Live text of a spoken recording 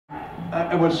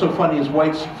what's so funny is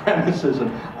white supremacism.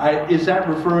 Is that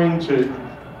referring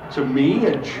to me,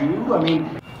 a Jew? I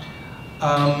mean,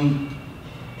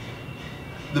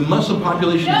 the Muslim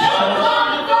population is... No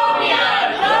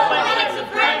Islamophobia! No white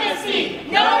supremacy!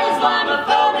 No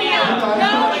Islamophobia!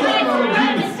 No white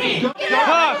supremacy! Don't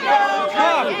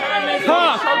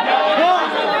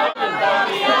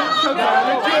choke down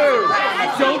a Jew!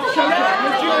 Don't choke down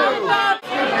a Jew!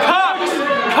 Cox!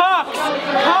 Cox!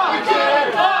 Cox!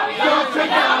 Don't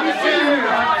choke down a Jew!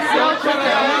 Don't choke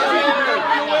down a Jew!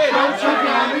 Don't choke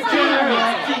down a Jew!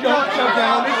 Don't choke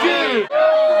down a Jew!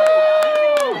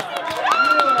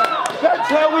 That's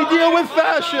how we deal with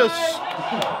fascists!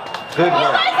 Good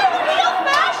work.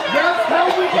 That's how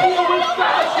we deal with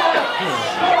fascists!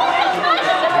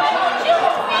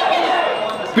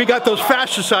 We got those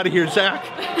fascists out of here, Zach.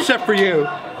 Except for you.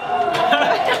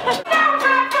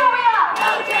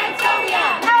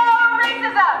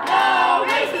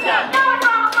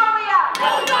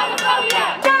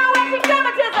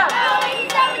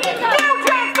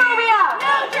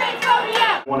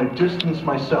 I want to distance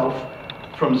myself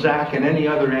from Zach and any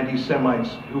other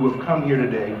anti-Semites who have come here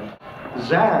today.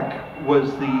 Zach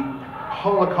was the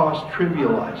Holocaust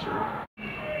trivializer.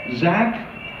 Zach,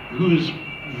 who's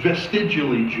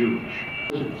vestigially Jewish.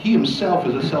 He himself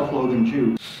is a self-loathing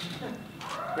Jew.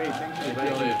 Great, thanks for the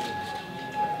invitation.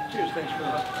 Cheers, thanks for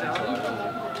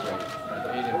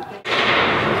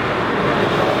the